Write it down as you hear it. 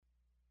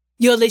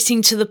You're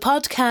listening to the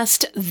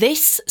podcast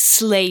This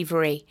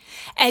Slavery,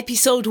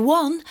 Episode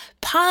 1,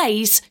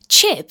 Pies,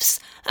 Chips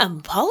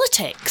and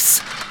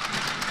Politics.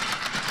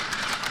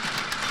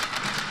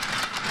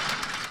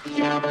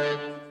 In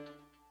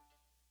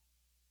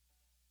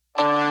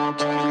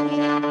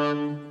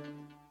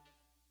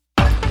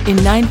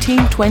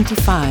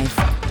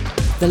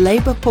 1925, the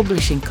Labour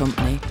Publishing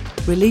Company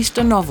released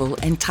a novel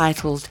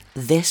entitled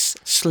This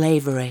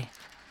Slavery.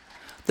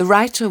 The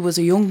writer was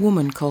a young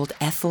woman called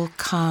Ethel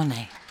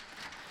Kearney.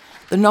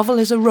 The novel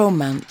is a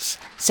romance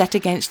set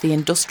against the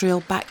industrial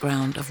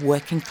background of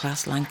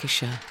working-class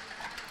Lancashire.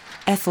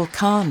 Ethel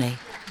Kearney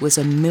was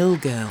a mill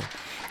girl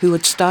who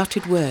had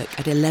started work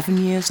at 11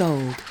 years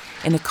old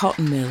in a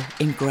cotton mill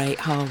in Great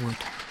Harwood.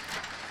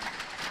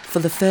 For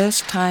the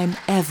first time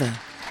ever,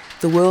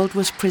 the world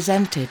was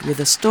presented with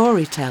a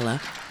storyteller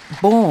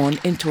born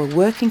into a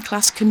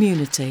working-class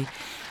community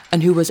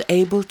and who was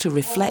able to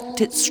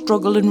reflect its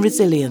struggle and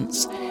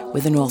resilience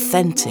with an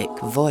authentic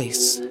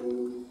voice.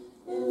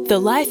 The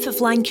life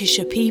of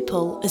Lancashire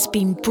people has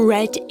been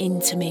bred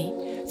into me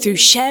through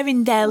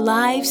sharing their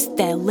lives,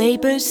 their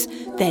labours,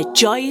 their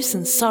joys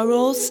and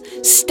sorrows,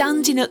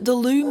 standing at the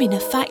loom in a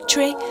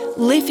factory,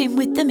 living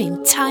with them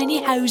in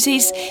tiny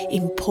houses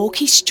in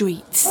poky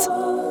streets.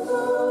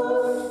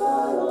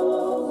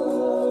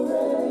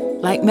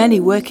 Like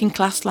many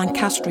working-class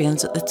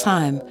Lancastrians at the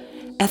time,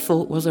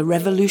 Ethel was a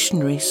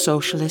revolutionary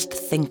socialist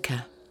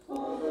thinker.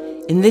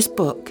 In this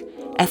book,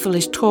 Ethel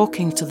is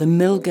talking to the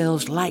mill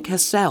girls like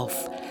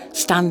herself,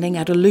 standing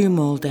at a loom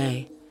all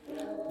day.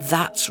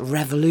 That's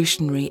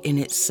revolutionary in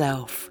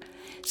itself.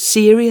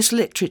 Serious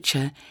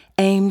literature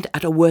aimed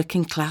at a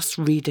working-class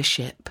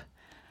readership.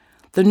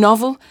 The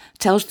novel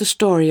tells the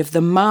story of the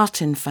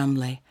Martin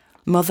family,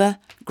 mother,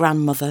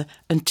 grandmother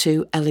and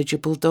 2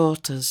 eligible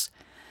daughters,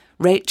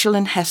 Rachel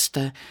and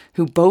Hester,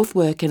 who both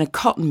work in a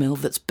cotton mill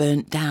that's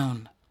burnt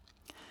down.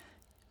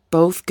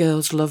 Both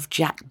girls love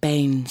Jack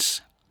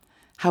Baines.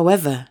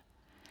 However,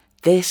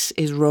 this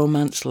is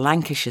romance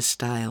Lancashire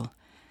style.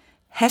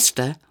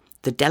 Hester,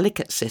 the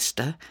delicate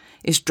sister,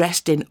 is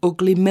dressed in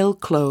ugly mill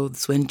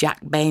clothes when Jack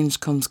Baines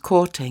comes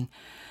courting,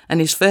 and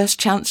his first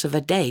chance of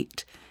a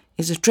date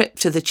is a trip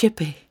to the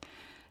chippy.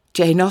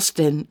 Jane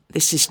Austen,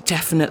 this is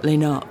definitely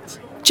not.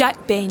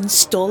 Jack Baines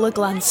stole a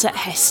glance at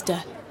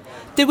Hester.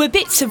 There were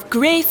bits of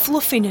grey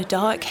fluff in her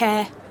dark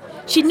hair.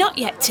 She'd not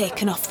yet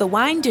taken off the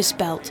winder's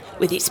belt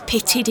with its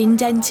pitted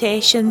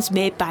indentations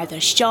made by the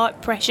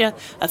sharp pressure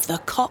of the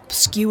cop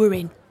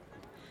skewering.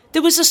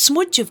 There was a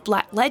smudge of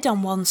black lead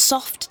on one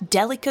soft,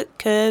 delicate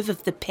curve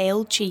of the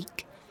pale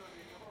cheek.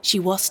 She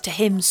was to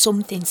him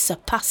something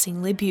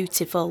surpassingly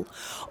beautiful.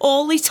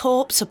 All his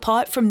hopes,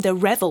 apart from the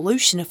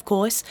revolution, of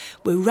course,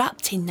 were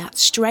wrapped in that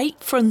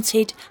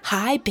straight-fronted,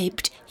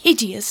 high-bibbed,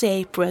 hideous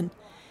apron.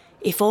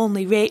 If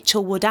only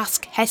Rachel would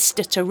ask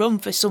Hester to run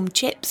for some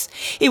chips,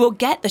 he would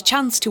get the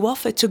chance to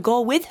offer to go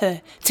with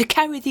her, to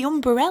carry the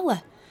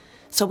umbrella.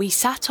 So he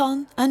sat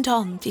on and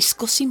on,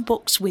 discussing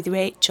books with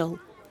Rachel.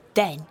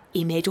 Then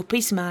he made up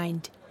his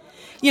mind.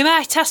 "You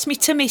might ask me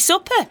to my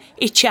supper,"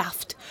 he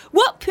chaffed.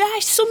 "What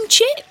price some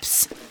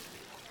chips?"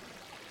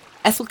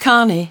 Ethel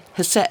Kearney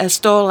has set her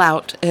stall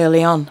out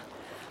early on.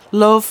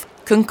 Love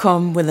can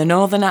come with a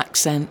northern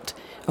accent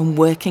and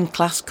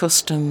working-class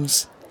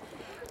customs.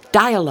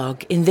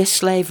 Dialogue in This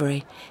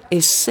Slavery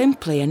is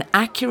simply an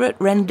accurate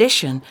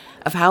rendition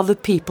of how the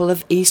people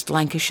of East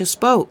Lancashire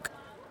spoke.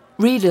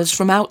 Readers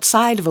from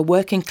outside of a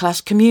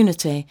working-class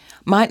community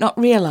might not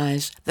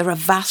realise there are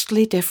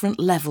vastly different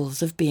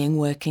levels of being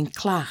working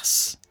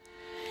class.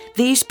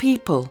 These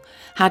people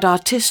had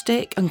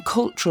artistic and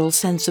cultural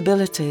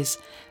sensibilities,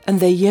 and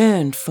they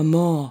yearned for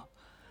more.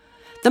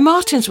 The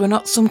Martins were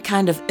not some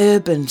kind of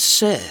urban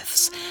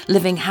serfs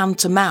living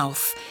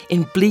hand-to-mouth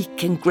in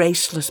bleak and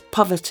graceless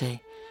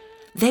poverty.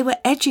 They were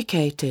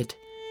educated,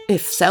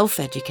 if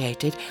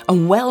self-educated,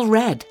 and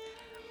well-read.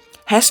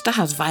 Hester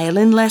has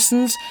violin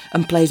lessons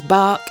and plays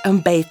Bach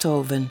and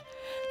Beethoven.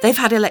 They've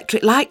had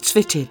electric lights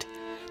fitted.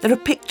 There are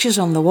pictures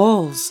on the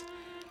walls.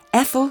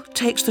 Ethel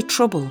takes the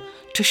trouble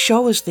to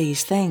show us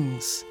these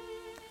things.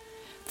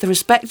 The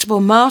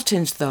respectable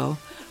Martins, though,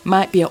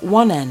 might be at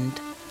one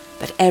end,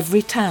 but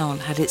every town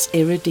had its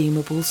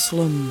irredeemable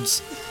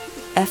slums.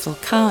 Ethel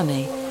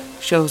Kearney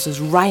shows us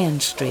Ryan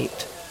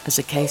Street as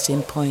a case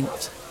in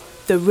point.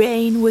 The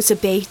rain was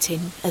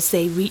abating as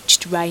they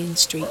reached Ryan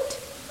Street.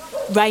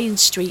 Ryan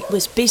Street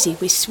was busy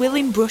with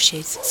swilling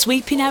brushes,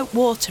 sweeping out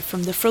water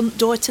from the front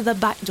door to the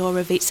back door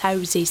of its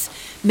houses,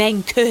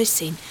 men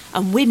cursing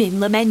and women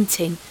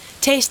lamenting,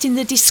 tasting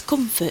the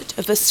discomfort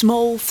of a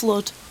small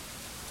flood.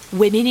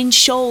 Women in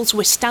shawls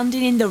were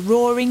standing in the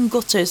roaring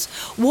gutters,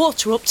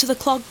 water up to the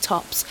clog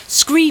tops,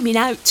 screaming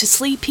out to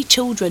sleepy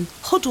children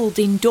huddled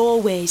in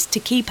doorways to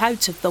keep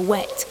out of the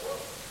wet.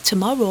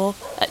 Tomorrow,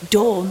 at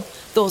dawn,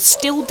 those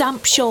still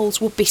damp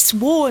shawls would be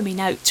swarming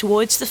out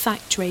towards the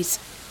factories.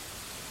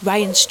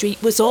 Ryan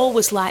Street was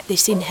always like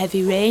this in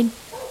heavy rain.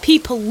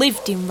 People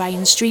lived in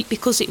Ryan Street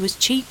because it was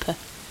cheaper.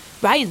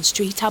 Ryan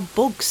Street had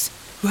bugs.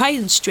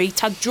 Ryan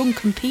Street had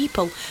drunken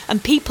people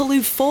and people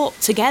who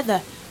fought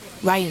together.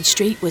 Ryan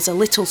Street was a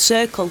little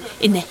circle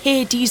in the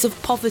Hades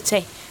of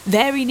poverty,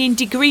 varying in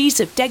degrees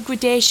of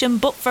degradation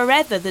but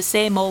forever the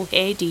same old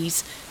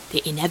Hades,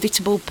 the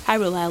inevitable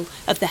parallel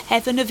of the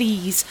heaven of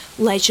ease,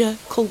 leisure,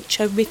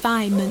 culture,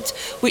 refinement,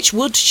 which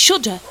would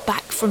shudder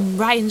back from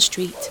Ryan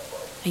Street,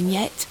 and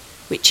yet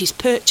which is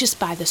purchased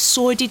by the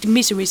sordid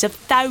miseries of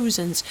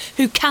thousands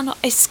who cannot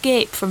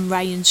escape from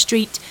Ryan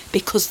Street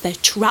because they're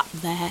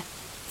trapped there.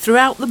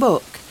 Throughout the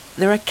book,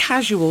 there are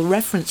casual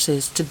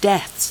references to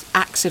deaths,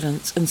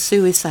 accidents and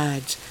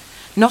suicides,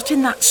 not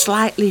in that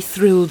slightly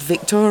thrilled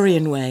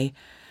Victorian way,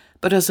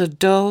 but as a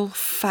dull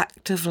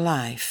fact of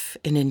life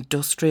in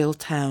industrial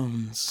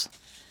towns.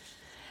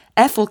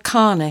 Ethel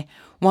Carney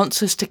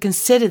wants us to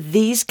consider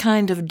these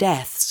kind of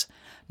deaths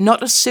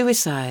not as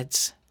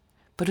suicides,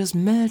 but as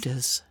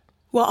murders.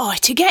 What are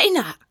you getting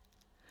at?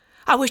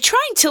 I was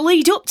trying to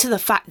lead up to the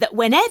fact that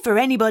whenever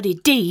anybody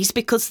dies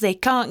because they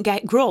can't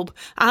get grub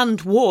and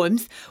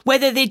warmth,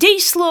 whether they die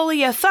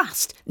slowly or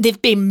fast,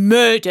 they've been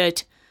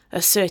murdered,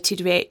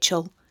 asserted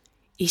Rachel.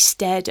 He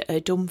stared at her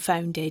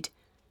dumbfounded.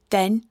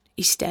 Then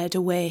he stared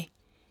away,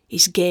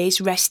 his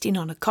gaze resting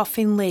on a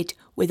coffin lid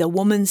with a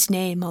woman's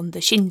name on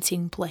the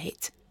shinting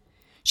plate.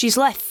 She's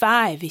left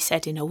 5, he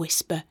said in a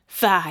whisper.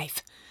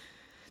 5.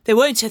 There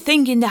weren't a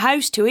thing in the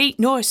house to eat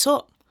nor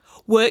sup.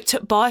 Worked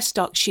at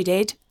Barstock, she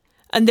did.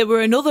 And there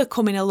were another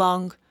coming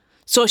along.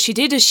 So she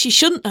did as she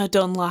shouldn't have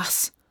done,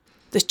 lass.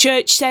 The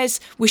church says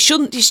we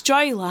shouldn't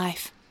destroy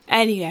life.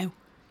 Anyhow,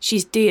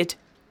 she's dead.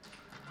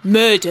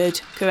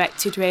 Murdered,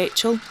 corrected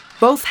Rachel.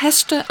 Both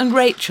Hester and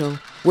Rachel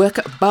work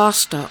at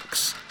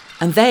Barstocks,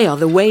 and they are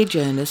the wage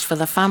earners for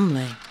the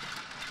family.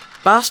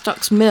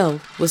 Barstock's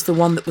mill was the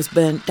one that was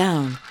burnt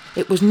down.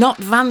 It was not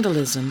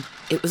vandalism,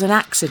 it was an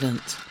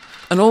accident,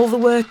 and all the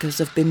workers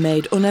have been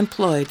made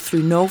unemployed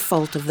through no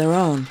fault of their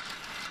own,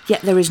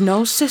 yet there is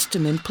no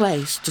system in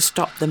place to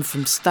stop them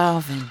from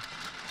starving.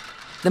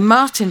 The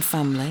Martin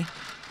family,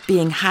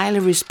 being highly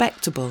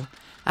respectable,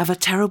 have a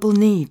terrible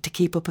need to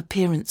keep up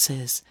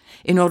appearances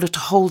in order to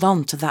hold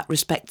on to that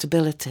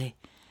respectability.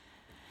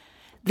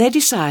 They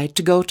decide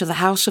to go to the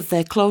house of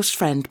their close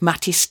friend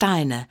Mattie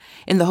Steiner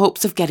in the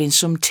hopes of getting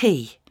some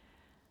tea.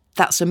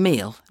 That's a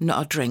meal,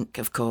 not a drink,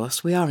 of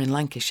course. We are in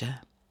Lancashire.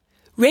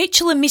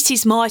 Rachel and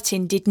Mrs.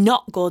 Martin did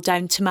not go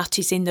down to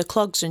Mattie's in the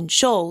clogs and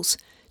shawls.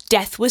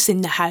 Death was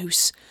in the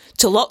house.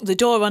 To lock the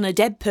door on a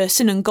dead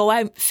person and go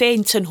out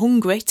faint and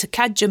hungry to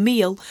cadge a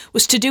meal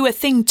was to do a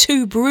thing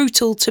too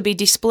brutal to be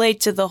displayed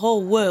to the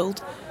whole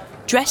world.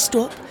 Dressed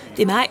up,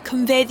 they might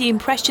convey the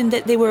impression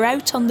that they were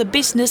out on the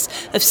business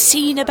of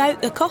seeing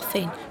about the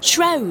coffin,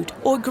 shroud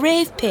or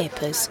grave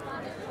papers.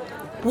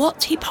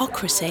 What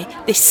hypocrisy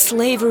this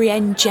slavery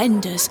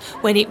engenders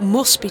when it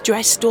must be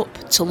dressed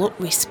up to look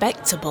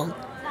respectable.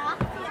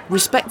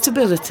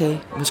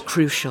 Respectability was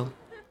crucial.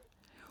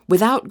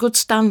 Without good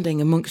standing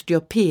amongst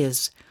your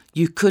peers,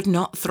 you could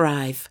not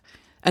thrive,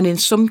 and in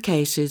some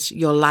cases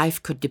your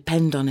life could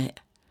depend on it.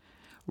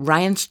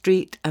 Ryan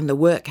Street and the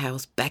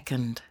workhouse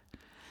beckoned.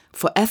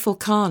 For Ethel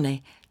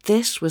Carney,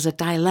 this was a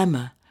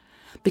dilemma,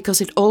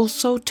 because it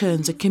also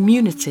turns a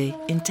community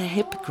into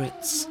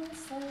hypocrites.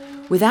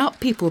 Without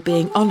people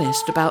being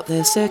honest about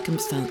their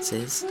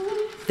circumstances,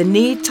 the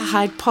need to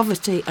hide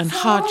poverty and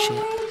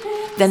hardship,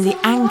 then the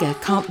anger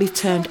can't be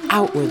turned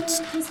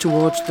outwards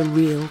towards the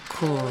real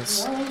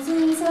cause.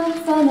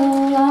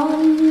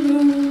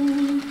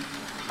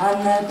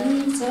 And the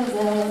beat of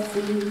their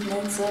feet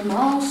makes a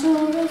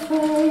martial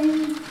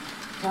refrain.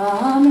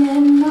 Come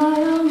in, I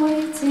am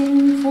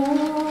waiting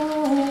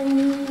for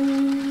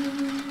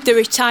you. There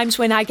are times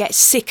when I get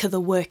sick of the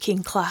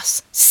working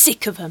class,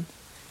 sick of them.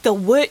 They'll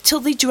work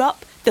till they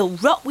drop, they'll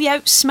rot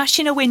without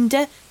smashing a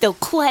window, they'll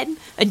clem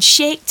and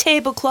shake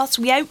tablecloths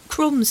without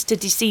crumbs to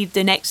deceive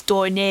the next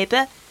door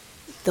neighbour.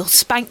 They'll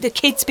spank the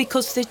kids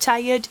because they're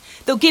tired,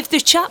 they'll give the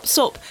chaps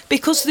up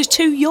because they're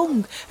too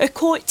young, or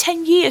court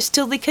 10 years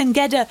till they can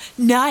get a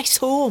nice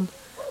home.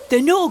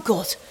 They're no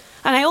good,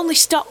 and I only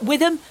stop with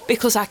them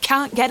because I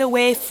can't get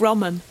away from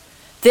them.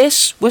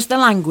 This was the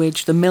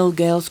language the mill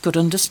girls could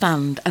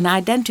understand and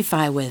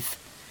identify with.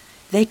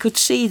 They could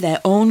see their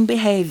own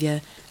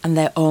behaviour and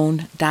their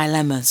own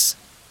dilemmas.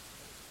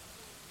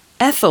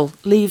 Ethel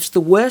leaves the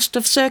worst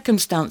of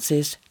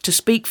circumstances to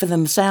speak for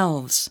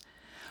themselves.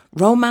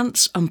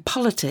 Romance and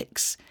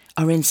politics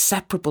are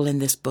inseparable in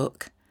this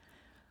book.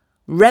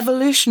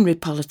 Revolutionary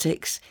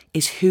politics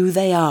is who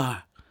they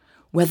are,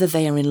 whether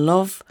they are in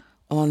love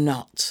or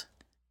not.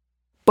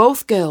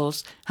 Both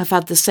girls have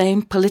had the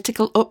same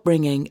political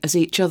upbringing as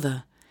each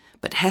other,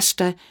 but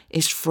Hester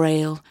is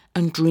frail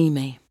and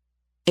dreamy.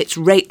 It's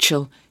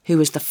Rachel who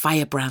is the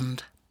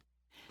firebrand.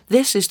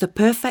 This is the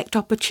perfect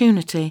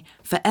opportunity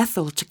for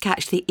Ethel to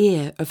catch the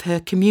ear of her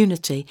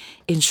community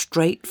in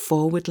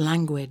straightforward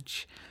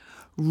language.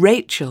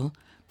 Rachel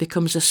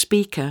becomes a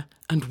speaker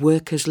and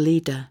workers'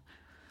 leader,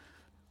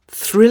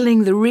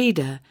 thrilling the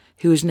reader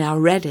who is now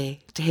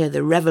ready to hear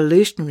the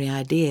revolutionary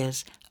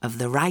ideas of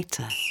the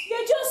writer.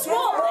 You just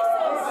won't listen.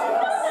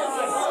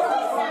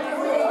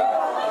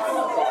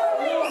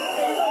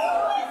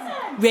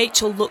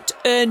 Rachel looked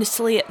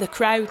earnestly at the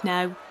crowd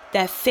now.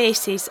 Their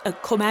faces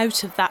had come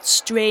out of that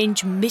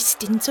strange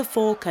mist into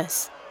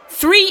focus.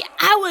 3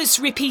 hours,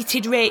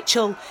 repeated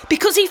Rachel,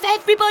 because if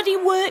everybody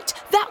worked,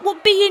 that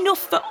would be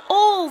enough for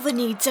all the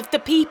needs of the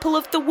people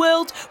of the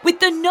world with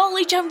the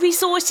knowledge and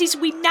resources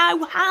we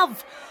now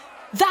have.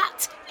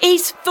 That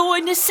is for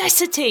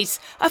necessities.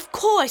 Of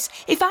course,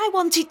 if I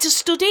wanted to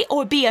study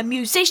or be a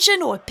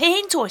musician or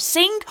paint or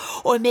sing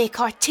or make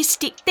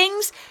artistic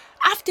things,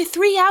 after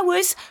 3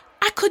 hours,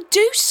 I could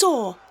do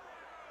so.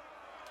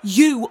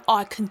 You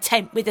are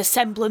content with a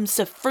semblance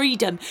of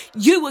freedom.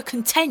 You are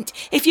content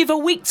if you've a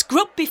week's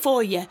grub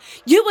before you.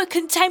 You are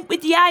content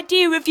with the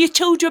idea of your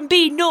children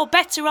being no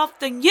better off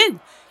than you.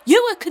 You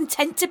are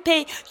content to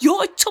pay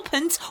your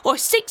twopence or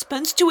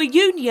sixpence to a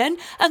union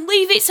and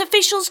leave its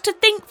officials to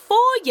think for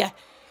you.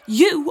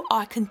 You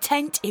are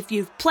content if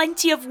you've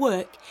plenty of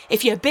work,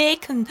 if you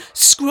bake and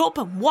scrub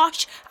and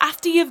wash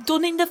after you've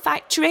done in the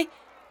factory.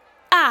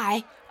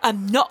 I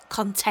am not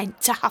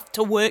content to have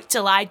to work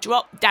till I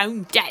drop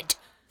down dead.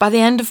 By the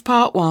end of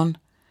part 1,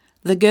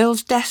 the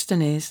girls'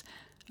 destinies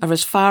are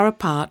as far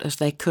apart as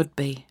they could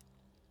be.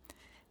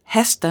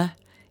 Hester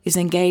is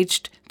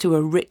engaged to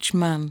a rich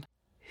man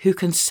who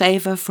can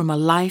save her from a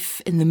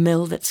life in the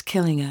mill that's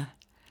killing her,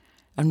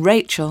 and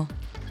Rachel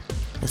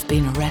has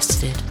been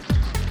arrested.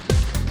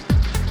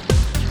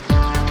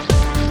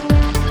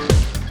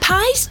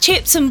 Pies,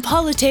 Chips and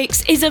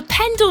Politics is a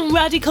Pendle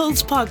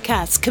Radicals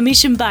podcast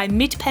commissioned by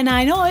Mid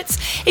Pennine Arts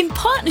in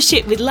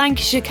partnership with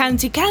Lancashire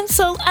County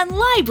Council and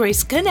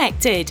Libraries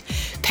Connected.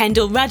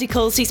 Pendle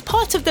Radicals is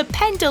part of the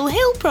Pendle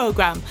Hill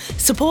programme,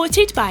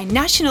 supported by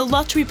National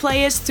Lottery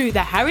players through the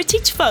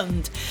Heritage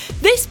Fund.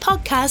 This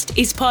podcast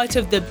is part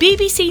of the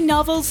BBC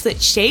Novels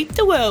That Shaped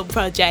the World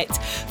project,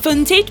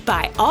 funded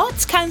by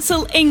Arts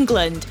Council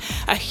England.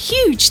 A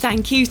huge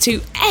thank you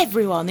to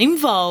everyone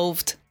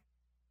involved.